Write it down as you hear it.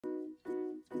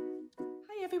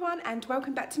everyone and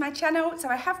welcome back to my channel. So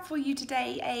I have for you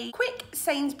today a quick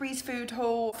Sainsbury's food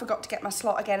haul. Forgot to get my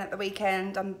slot again at the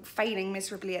weekend. I'm failing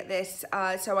miserably at this.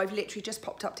 So I've literally just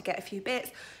popped up to get a few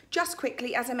bits. Just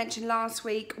quickly, as I mentioned last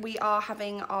week, we are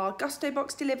having our Gousto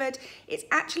box delivered. It's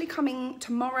actually coming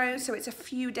tomorrow, so it's a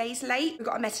few days late. We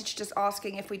got a message just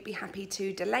asking if we'd be happy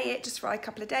to delay it just for a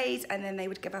couple of days and then they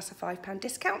would give us a £5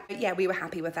 discount. But yeah, we were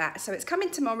happy with that. So it's coming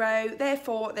tomorrow,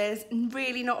 therefore there's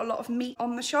really not a lot of meat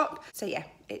on the shop. So yeah,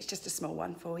 it's just a small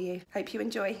one for you. Hope you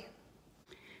enjoy.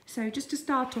 So just to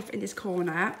start off in this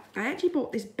corner, I actually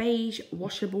bought this beige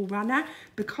washable runner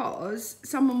because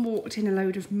someone walked in a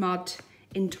load of mud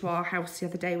into our house the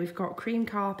other day. We've got cream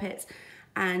carpets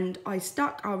and I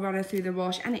stuck our runner through the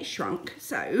wash and it shrunk.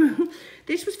 So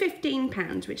this was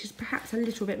 £15, which is perhaps a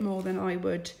little bit more than I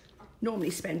would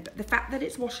normally spend. But the fact that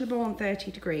it's washable on 30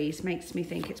 degrees makes me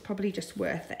think it's probably just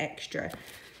worth the extra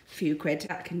few quid.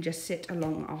 That can just sit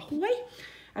along our hallway.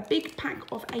 A big pack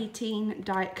of 18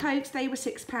 Diet Cokes. They were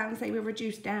 £6. They were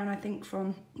reduced down, I think,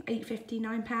 from £8.50,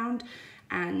 £9.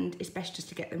 And it's best just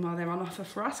to get them while they're on offer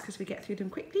for us because we get through them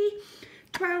quickly.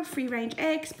 12 free-range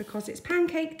eggs because it's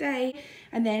pancake day,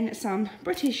 and then some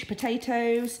British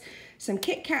potatoes, some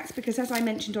Kit Kats because, as I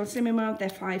mentioned on Slimming World, they're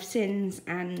 5 sins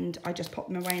and I just popped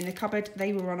them away in the cupboard.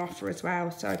 They were on offer as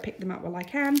well, so I picked them up while I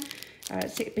can.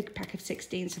 Big pack of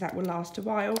 16, so that will last a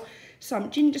while. Some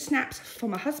ginger snaps for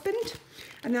my husband,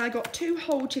 and then I got 2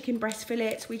 whole chicken breast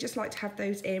fillets. We just like to have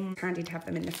those in, handy to have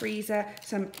them in the freezer.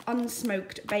 Some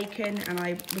unsmoked bacon, and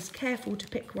I was careful to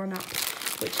pick one up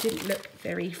which didn't look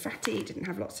very fatty. It didn't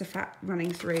have lots of fat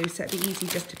running through, so it'd be easy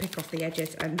just to pick off the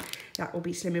edges and that will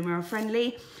be Slimming World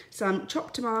friendly. Some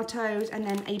chopped tomatoes and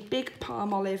then a big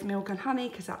palm olive milk and honey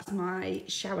because that's my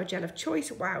shower gel of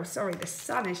choice. Wow, sorry, the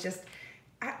sun is just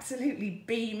absolutely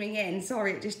beaming in.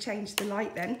 Sorry, it just changed the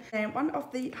light then. And one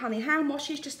of the honey hand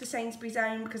washes, just the Sainsbury's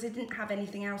own because it didn't have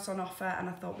anything else on offer and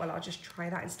I thought, well, I'll just try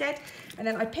that instead. And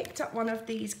then I picked up one of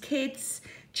these kids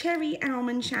cherry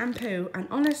almond shampoo, and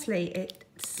honestly it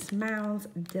smells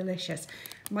delicious.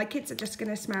 My kids are just going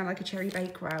to smell like a cherry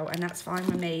bakewell and that's fine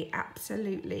with me.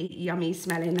 Absolutely yummy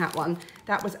smelling, that one.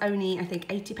 That was only, I think,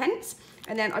 80p.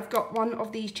 And then I've got one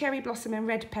of these cherry blossom and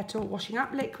red petal washing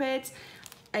up liquids,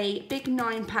 a big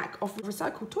 9-pack of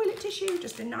recycled toilet tissue,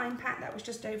 just a 9-pack, that was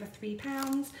just over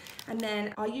 £3. And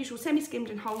then our usual semi-skimmed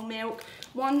and whole milk,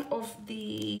 one of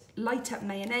the light up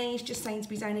mayonnaise, just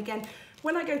Sainsbury's own again.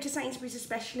 When I go to Sainsbury's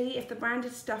especially, if the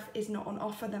branded stuff is not on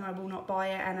offer, then I will not buy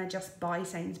it and I just buy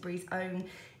Sainsbury's own.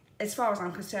 As far as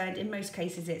I'm concerned, in most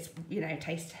cases it's, you know,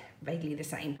 tastes vaguely the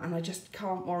same and I just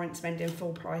can't warrant spending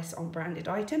full price on branded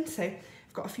items. So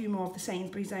I've got a few more of the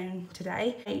Sainsbury's own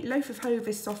today. A loaf of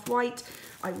Hovis soft white.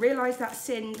 I realise that's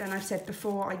sinned and I've said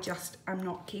before I just am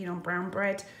not keen on brown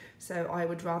bread. So I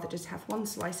would rather just have one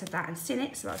slice of that and sin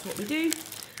it, so that's what we do.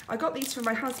 I got these for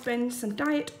my husband, some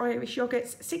diet Irish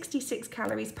yogurts, 66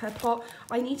 calories per pot.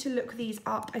 I need to look these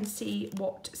up and see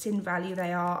what sin value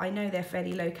they are. I know they're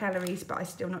fairly low calories, but I'm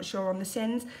still not sure on the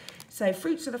sins. So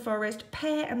fruits of the forest,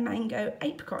 pear and mango,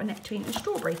 apricot and nectarine and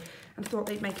strawberry. And thought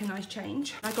they'd make a nice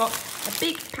change. I got a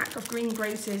big pack of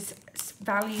Greengrocer's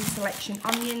value selection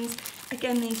onions.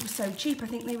 Again, these were so cheap. I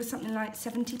think they were something like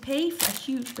 70p for a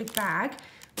huge big bag,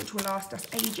 which will last us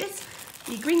ages.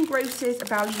 The Greengrocer's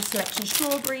value selection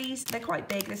strawberries, they're quite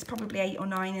big, there's probably 8 or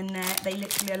 9 in there. They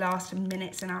literally last for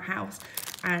minutes in our house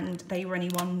and they were only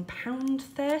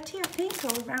 £1.30, I think, so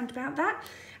around about that.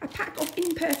 A pack of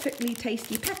imperfectly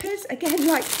tasty peppers, again,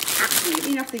 like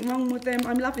absolutely nothing wrong with them.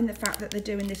 I'm loving the fact that they're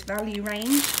doing this value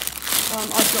range.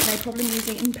 I've got no problem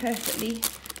using imperfectly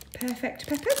perfect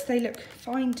peppers, they look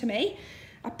fine to me.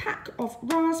 A pack of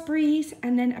raspberries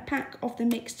and then a pack of the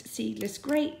mixed seedless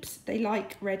grapes. They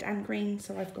like red and green,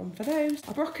 so I've gone for those.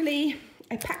 A broccoli,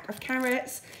 a pack of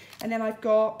carrots, and then I've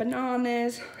got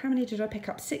bananas. How many did I pick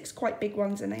up? 6 quite big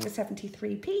ones and they were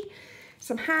 73p.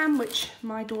 Some ham, which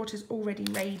my daughter's already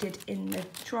raided in the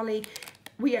trolley.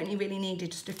 We only really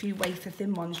needed just a few wafer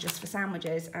thin ones just for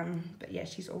sandwiches, but yeah,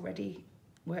 she's already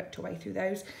worked her way through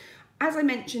those. As I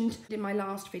mentioned in my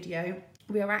last video,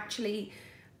 we are actually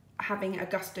having a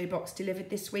Gousto box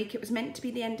delivered this week. It was meant to be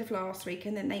the end of last week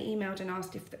and then they emailed and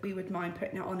asked if we would mind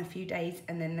putting it on a few days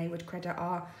and then they would credit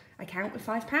our account with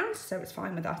 £5, so it's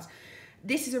fine with us.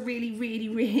 This is a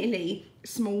really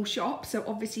small shop, so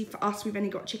obviously for us we've only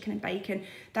got chicken and bacon.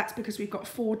 That's because we've got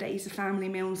 4 days of family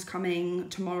meals coming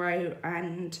tomorrow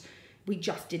and we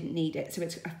just didn't need it, so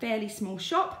it's a fairly small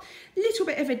shop. A little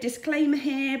bit of a disclaimer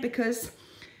here because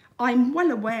I'm well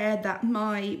aware that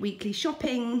my weekly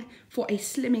shopping for a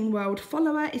Slimming World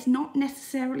follower is not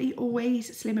necessarily always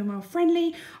Slimming World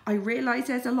friendly. I realise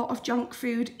there's a lot of junk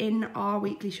food in our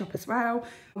weekly shop as well.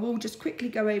 We'll just quickly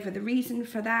go over the reason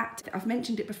for that. I've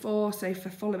mentioned it before, so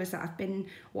for followers that have been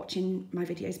watching my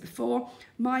videos before,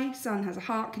 my son has a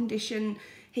heart condition.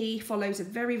 He follows a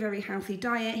very, very healthy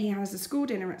diet. He has a school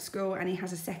dinner at school and he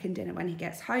has a second dinner when he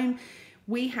gets home.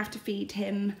 We have to feed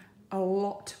him a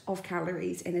lot of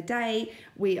calories in a day.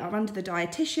 We are under the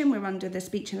dietitian, we're under the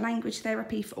speech and language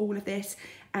therapy for all of this,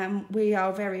 and we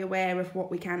are very aware of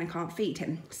what we can and can't feed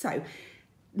him. So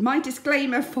my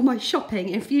disclaimer for my shopping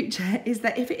in future is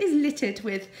that if it is littered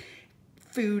with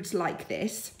foods like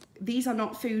this, these are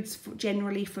not foods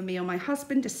generally for me or my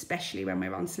husband, especially when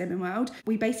we're on Slimming World.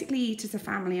 We basically eat as a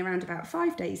family around about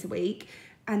 5 days a week,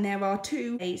 and there are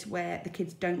 2 days where the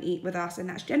kids don't eat with us, and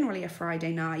that's generally a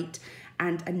Friday night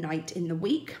and a night in the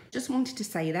week. Just wanted to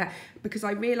say that because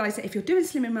I realise that if you're doing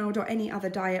Slimming World or any other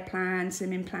diet plan,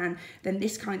 slimming plan, then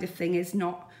this kind of thing is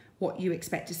not what you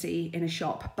expect to see in a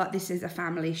shop, but this is a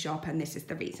family shop and this is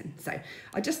the reason. So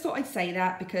I just thought I'd say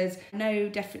that because I know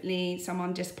definitely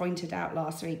someone just pointed out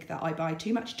last week that I buy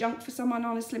too much junk for someone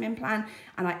on a slimming plan,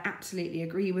 and I absolutely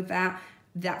agree with that.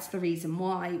 That's the reason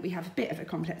why we have a bit of a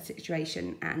complex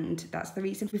situation, and that's the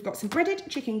reason. We've got some breaded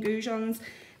chicken goujons.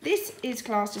 This is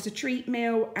classed as a treat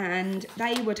meal, and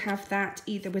they would have that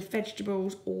either with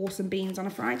vegetables or some beans on a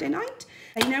Friday night.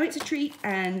 They know it's a treat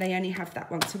and they only have that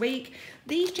once a week.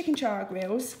 These chicken char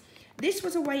grills, this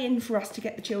was a way in for us to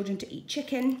get the children to eat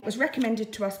chicken. It was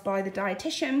recommended to us by the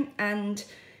dietitian, and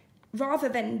rather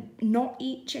than not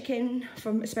eat chicken,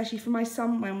 especially for my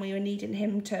son when we were needing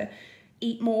him to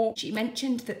eat more, she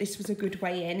mentioned that this was a good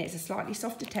way in. It's a slightly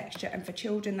softer texture, and for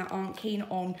children that aren't keen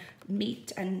on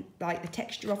meat and like the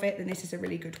texture of it, then this is a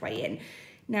really good way in.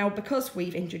 Now, because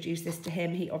we've introduced this to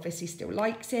him, he obviously still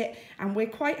likes it, and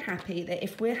we're quite happy that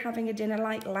if we're having a dinner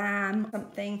like lamb or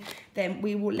something, then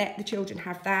we will let the children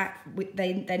have that.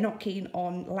 They're not keen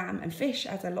on lamb and fish,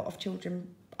 as a lot of children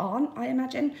aren't, I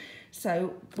imagine.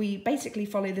 So we basically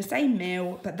follow the same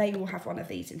meal, but they will have one of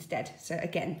these instead. So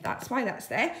again, that's why that's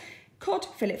there. Cod,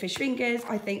 fillet fish fingers.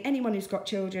 I think anyone who's got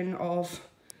children of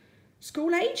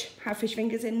school age have fish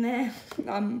fingers in there.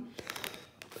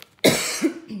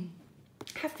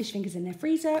 Have fish fingers in their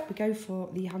freezer. We go for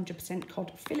the 100%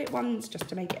 cod fillet ones just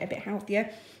to make it a bit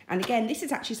healthier. And again, this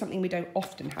is actually something we don't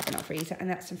often have in our freezer, and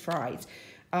that's some fries.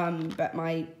 But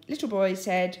my little boy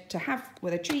said to have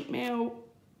with a treat meal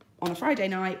on a Friday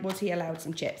night, was he allowed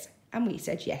some chips? And we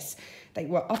said yes. They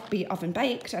were oven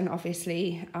baked, and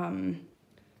obviously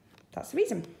that's the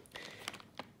reason.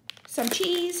 Some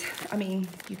cheese. I mean,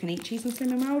 you can eat cheese in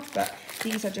Slimming World, but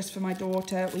these are just for my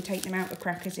daughter. We take them out with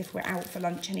crackers if we're out for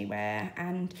lunch anywhere,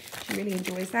 and she really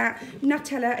enjoys that.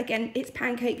 Nutella, again, it's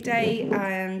pancake day,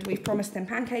 and we've promised them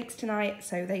pancakes tonight,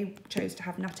 so they chose to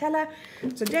have Nutella.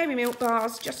 So dairy milk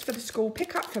bars, just for the school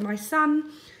pickup for my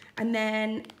son. And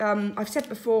then I've said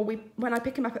before, when I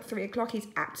pick him up at 3 o'clock, he's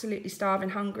absolutely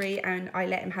starving, hungry, and I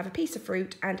let him have a piece of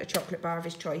fruit and a chocolate bar of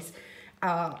his choice.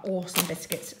 Or some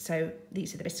biscuits. So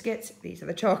these are the biscuits, these are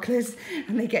the chocolates,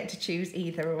 and they get to choose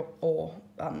either or.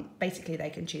 Basically they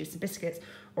can choose the biscuits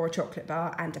or a chocolate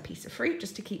bar and a piece of fruit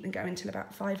just to keep them going till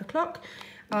about 5 o'clock.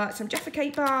 Some Jaffa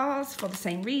Cake bars for the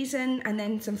same reason, and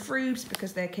then some fruits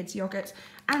because they're kids' yogurts,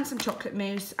 and some chocolate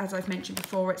mousse. As I've mentioned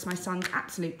before, it's my son's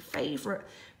absolute favourite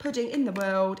pudding in the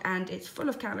world, and it's full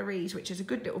of calories, which is a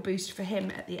good little boost for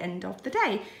him at the end of the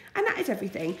day. And that is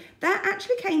everything. That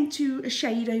actually came to a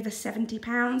shade over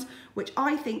 £70, which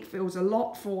I think feels a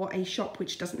lot for a shop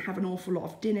which doesn't have an awful lot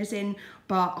of dinners in,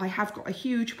 but I have got a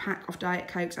huge pack of Diet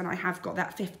Cokes, and I have got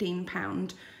that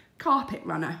 £15 carpet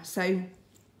runner. So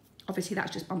obviously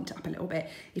that's just bumped it up a little bit.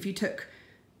 If you took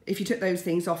those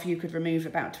things off, you could remove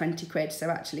about 20 quid, so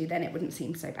actually then it wouldn't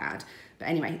seem so bad. But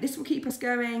anyway, this will keep us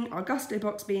going. Our Gousto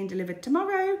box being delivered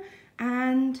tomorrow,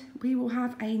 and we will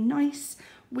have a nice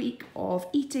week of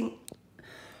eating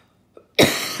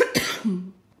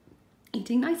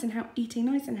nice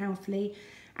and healthily,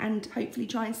 and hopefully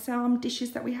trying some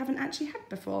dishes that we haven't actually had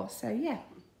before. So yeah,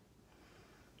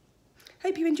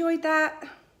 hope you enjoyed that.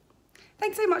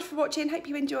 Thanks so much for watching, hope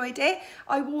you enjoyed it.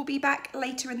 I will be back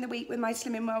later in the week with my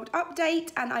Slimming World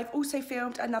update, and I've also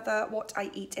filmed another what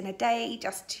I eat in a day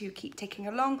just to keep ticking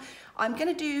along. I'm going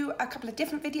to do a couple of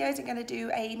different videos. I'm going to do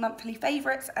a monthly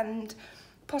favourites and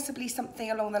possibly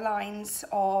something along the lines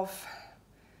of,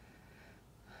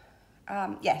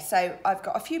 yeah, so I've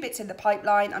got a few bits in the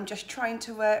pipeline. I'm just trying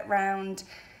to work around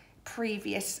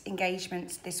previous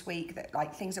engagements this week, that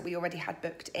like things that we already had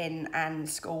booked in and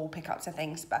school pickups and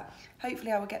things, but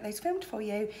hopefully I will get those filmed for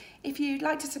you. If you'd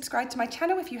like to subscribe to my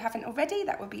channel, if you haven't already,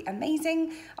 that would be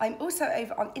amazing. I'm also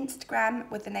over on Instagram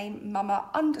with the name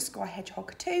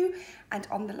mumma_hedgehog2 and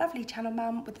on the lovely Channel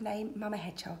Mum with the name Mumma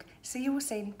Hedgehog. See you all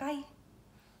soon. Bye.